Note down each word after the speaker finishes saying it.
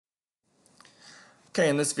Okay,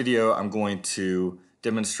 in this video I'm going to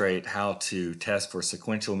demonstrate how to test for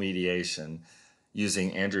sequential mediation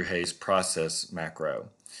using Andrew Hay's process macro.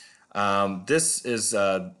 This is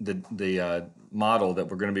the model that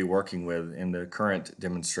we're going to be working with in the current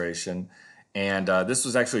demonstration, and this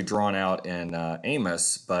was actually drawn out in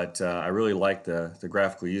Amos, but I really like the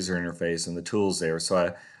graphical user interface and the tools there,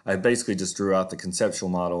 so I basically just drew out the conceptual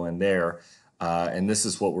model in there, and this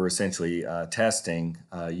is what we're essentially testing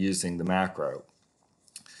using the macro.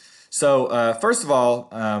 So first of all,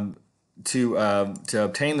 to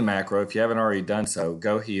obtain the macro, if you haven't already done so,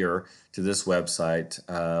 go here to this website,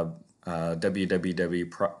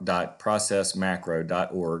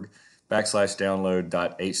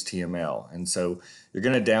 www.processmacro.org/download.html. And so you're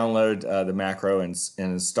going to download the macro and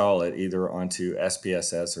install it either onto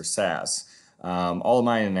SPSS or SAS. All of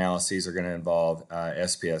my analyses are going to involve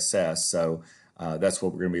SPSS, so that's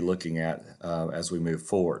what we're going to be looking at as we move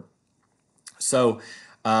forward. So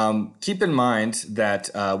keep in mind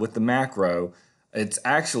that with the macro, it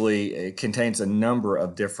contains a number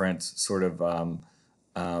of different sort of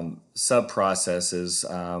sub-processes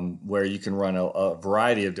where you can run a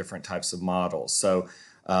variety of different types of models. So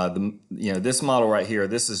this model right here,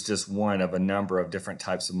 this is just one of a number of different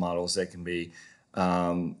types of models that can be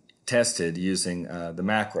tested using the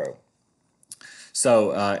macro.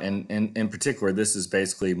 So in particular, this is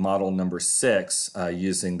basically model number 6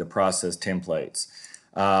 using the process templates.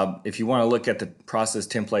 If you want to look at the process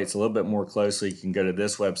templates a little bit more closely, you can go to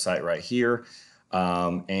this website right here,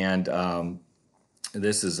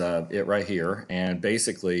 this is it right here. And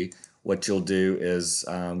basically what you'll do is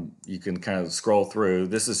you can kind of scroll through.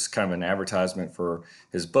 This is kind of an advertisement for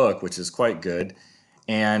his book, which is quite good.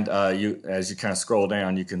 And as you kind of scroll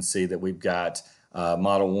down, you can see that we've got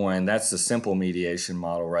model 1. That's the simple mediation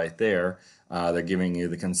model right there. They're giving you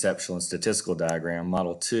the conceptual and statistical diagram.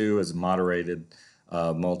 Model 2 is moderated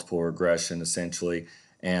multiple regression, essentially,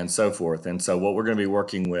 and so forth. And so what we're going to be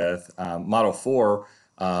working with, model 4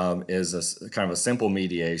 is kind of a simple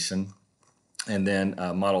mediation, and then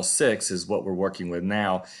model 6 is what we're working with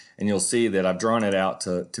now. And you'll see that I've drawn it out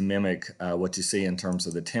to mimic what you see in terms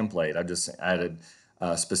of the template. I've just added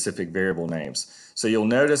specific variable names. So you'll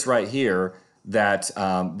notice right here that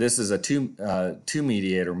this is a two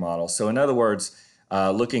mediator model. So in other words,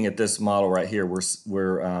 looking at this model right here,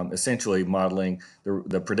 we're essentially modeling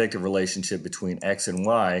the predictive relationship between X and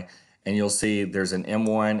Y, and you'll see there's an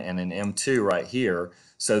M1 and an M2 right here.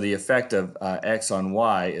 So the effect of X on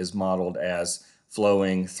Y is modeled as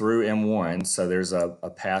flowing through M1, so there's a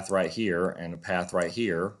path right here and a path right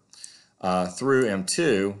here, through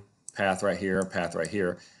M2, path right here, path right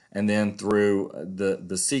here, and then through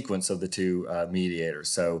the sequence of the two mediators.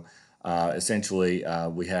 So essentially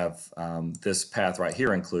we have this path right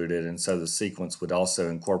here included, and so the sequence would also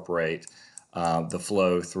incorporate the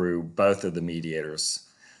flow through both of the mediators.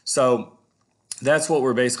 So that's what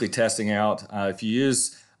we're basically testing out. If you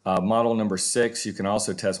use model number 6, you can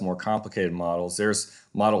also test more complicated models. There's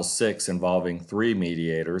model 6 involving 3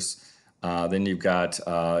 mediators. Then you've got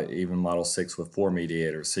even model 6 with 4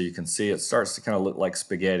 mediators. So you can see it starts to kind of look like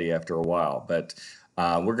spaghetti after a while. But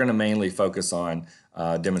we're going to mainly focus on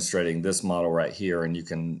demonstrating this model right here, and you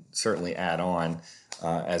can certainly add on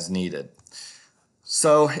as needed.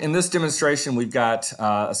 So in this demonstration, we've got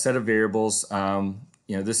a set of variables.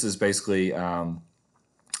 This is basically kind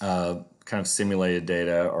of simulated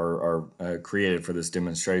data or created for this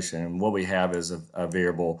demonstration. And what we have is a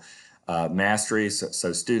variable mastery,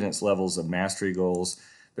 so students' levels of mastery goals,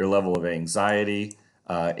 their level of anxiety,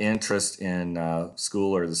 interest in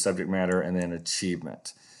school or the subject matter, and then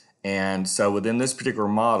achievement. And so within this particular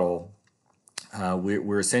model,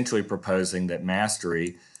 we're essentially proposing that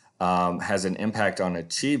mastery has an impact on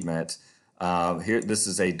achievement. Here, this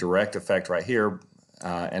is a direct effect right here,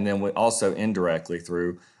 and then we also indirectly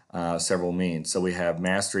through several means. So we have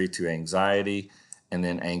mastery to anxiety, and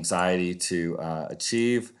then anxiety to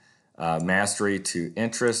achieve, mastery to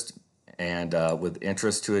interest, and with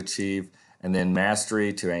interest to achieve, and then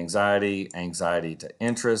mastery to anxiety, anxiety to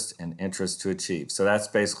interest, and interest to achieve. So that's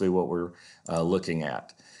basically what we're looking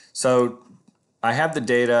at. So I have the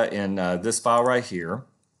data in this file right here,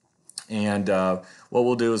 and what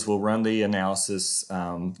we'll do is we'll run the analysis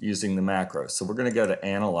using the macro. So we're going to go to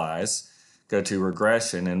Analyze, go to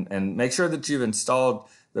Regression, and make sure that you've installed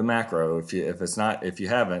the macro. If you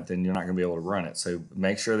haven't, then you're not going to be able to run it. So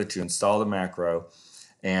make sure that you install the macro,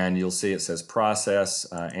 and you'll see it says Process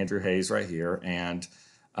Andrew Hay's right here, and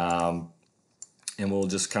we'll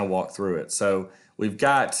just kind of walk through it. So we've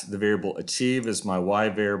got the variable achieve as my Y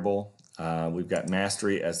variable. We've got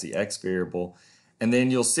mastery as the X variable, And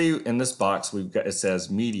then you'll see in this box it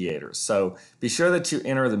says mediators. So be sure that you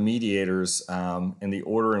enter the mediators in the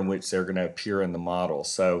order in which they're going to appear in the model.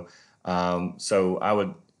 So I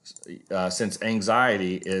would, since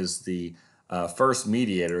anxiety is the first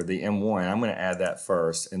mediator, the M1, I'm going to add that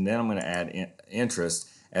first, and then I'm going to add interest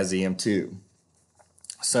as the M2.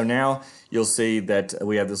 So now you'll see that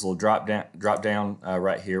we have this little drop down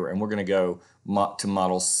right here, and we're going to go to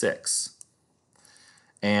model 6.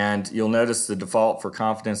 And you'll notice the default for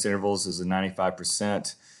confidence intervals is a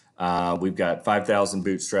 95%. We've got 5,000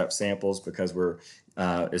 bootstrap samples because we're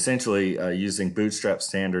essentially using bootstrap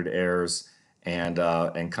standard errors and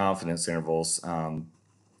confidence intervals in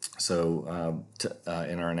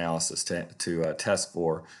our analysis to test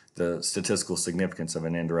for the statistical significance of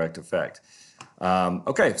an indirect effect.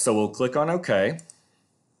 Okay, so we'll click on OK.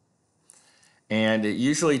 And it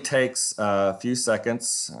usually takes a few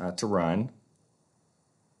seconds to run.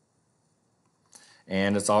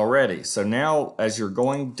 And it's all ready. So now as you're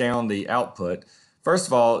going down the output, first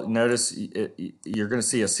of all, notice you're going to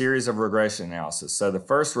see a series of regression analysis. So the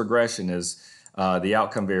first regression is the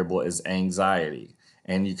outcome variable is anxiety.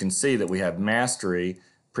 And you can see that we have mastery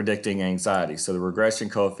predicting anxiety. So the regression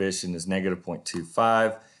coefficient is negative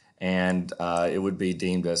 0.25, and it would be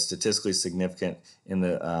deemed as statistically significant in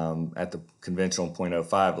the at the conventional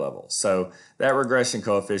 0.05 level. So that regression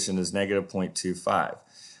coefficient is negative 0.25.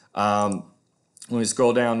 When we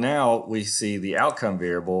scroll down now, we see the outcome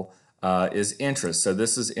variable is interest. So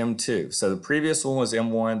this is M2. So the previous one was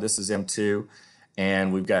M1, this is M2,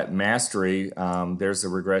 and we've got mastery. There's the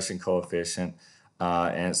regression coefficient,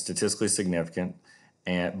 and it's statistically significant.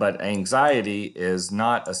 But anxiety is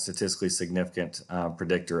not a statistically significant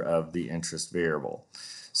predictor of the interest variable.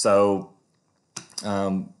 So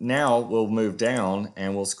now we'll move down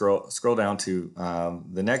and we'll scroll down to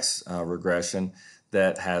the next regression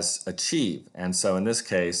that has achieve. And so in this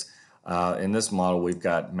case, in this model, we've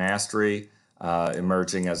got mastery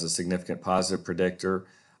emerging as a significant positive predictor,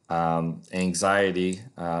 anxiety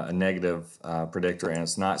a negative predictor, and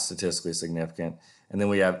it's not statistically significant. And then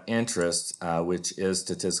we have interest, which is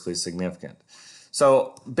statistically significant.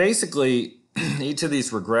 So basically, each of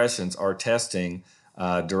these regressions are testing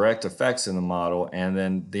direct effects in the model, and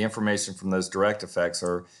then the information from those direct effects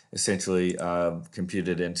are essentially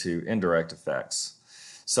computed into indirect effects.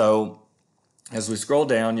 So as we scroll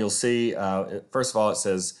down, you'll see, first of all, it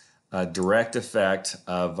says direct effect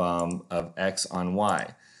of X on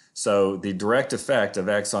Y. So the direct effect of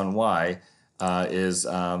X on Y is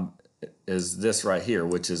this right here,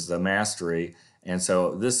 which is the mastery. And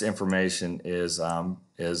so this information is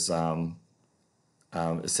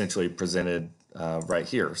essentially presented right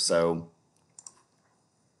here. So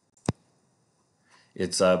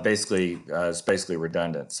it's basically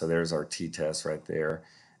redundant. So there's our t-test right there,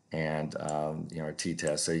 and our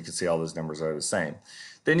t-test. So you can see all those numbers are the same.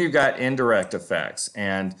 Then you've got indirect effects,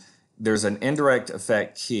 and there's an indirect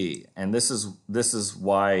effect key, and this is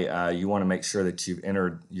why you want to make sure that you've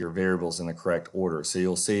entered your variables in the correct order. So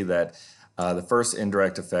you'll see that the first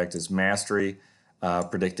indirect effect is mastery,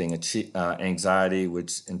 predicting anxiety,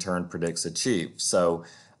 which in turn predicts achieve. So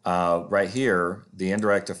right here, the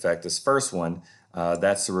indirect effect, this first one,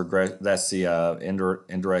 that's the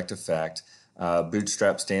indirect effect.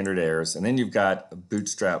 Bootstrap standard errors, and then you've got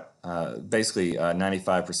bootstrap, basically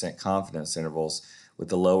 95% confidence intervals with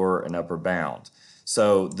the lower and upper bound.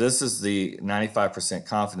 So this is the 95%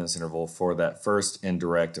 confidence interval for that first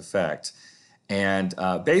indirect effect. And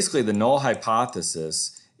basically the null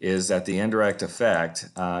hypothesis is that the indirect effect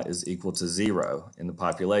is equal to 0 in the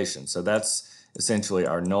population. So that's essentially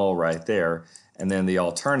our null right there. And then the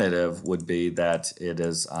alternative would be that it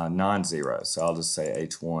is non-zero. So I'll just say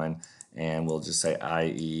H1, and we'll just say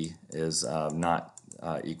IE is not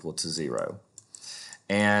equal to 0.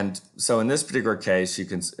 And so in this particular case, if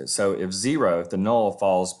the null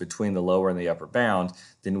falls between the lower and the upper bound,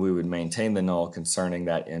 then we would maintain the null concerning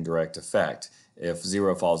that indirect effect. If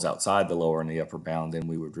 0 falls outside the lower and the upper bound, then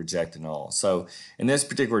we would reject the null. So in this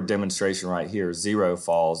particular demonstration right here, 0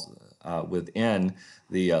 falls within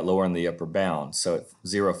the lower and the upper bound. So if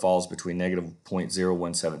 0 falls between negative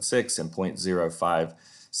 0.0176 and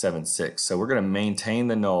 0.0576. So we're going to maintain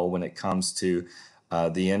the null when it comes to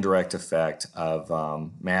the indirect effect of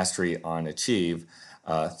mastery on achieve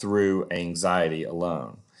through anxiety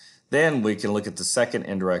alone. Then we can look at the second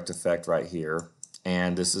indirect effect right here,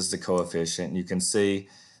 and this is the coefficient. You can see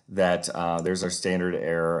that there's our standard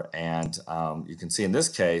error, and you can see in this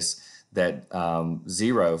case that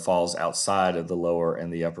 0 falls outside of the lower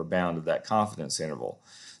and the upper bound of that confidence interval.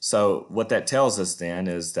 So what that tells us then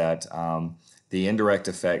is that the indirect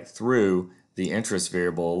effect through the interest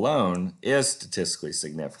variable alone is statistically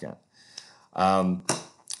significant.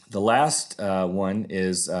 The last one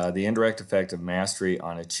is the indirect effect of mastery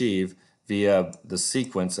on achieve via the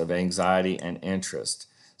sequence of anxiety and interest.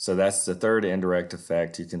 So that's the third indirect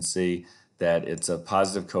effect. You can see that it's a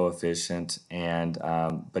positive coefficient, and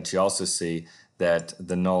but you also see that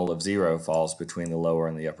the null of 0 falls between the lower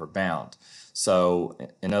and the upper bound. So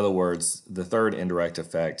in other words, the third indirect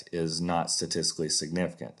effect is not statistically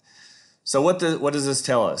significant. So what does this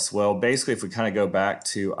tell us? Well, basically, if we kind of go back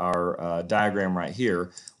to our diagram right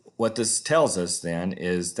here, what this tells us then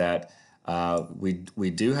is that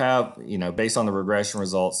we do have, based on the regression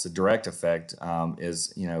results, the direct effect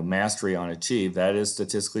is, mastery on achieve. That is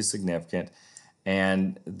statistically significant.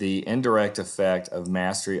 And the indirect effect of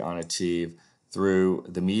mastery on achieve through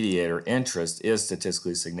the mediator interest is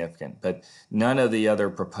statistically significant. But none of the other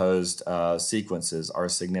proposed sequences are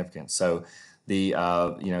significant. So the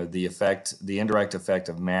indirect effect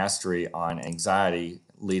of mastery on anxiety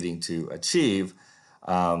leading to achieve,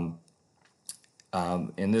 in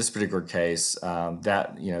this particular case,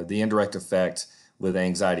 the indirect effect with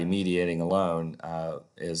anxiety mediating alone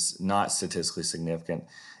is not statistically significant,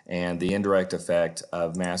 and the indirect effect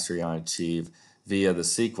of mastery on achieve via the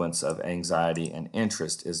sequence of anxiety and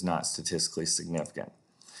interest is not statistically significant.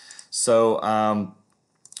 So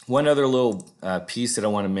one other little piece that I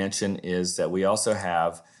want to mention is that we also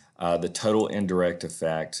have the total indirect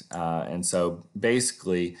effect, and so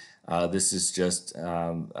basically this is just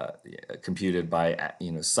computed by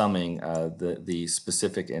summing the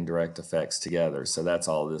specific indirect effects together. So that's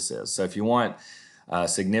all this is. So if you want a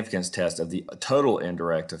significance test of the total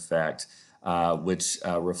indirect effect, which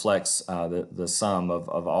reflects the sum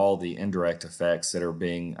of all the indirect effects that are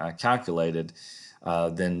being calculated,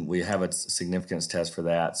 then we have a significance test for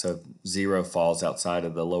that. So if 0 falls outside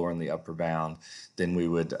of the lower and the upper bound, then we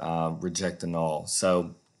would reject the null.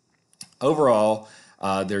 So overall,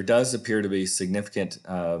 there does appear to be significant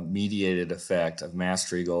mediated effect of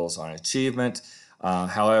mastery goals on achievement.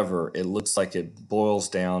 However, it looks like it boils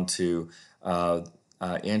down to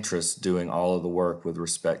interest doing all of the work with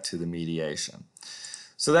respect to the mediation.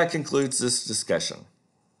 So that concludes this discussion.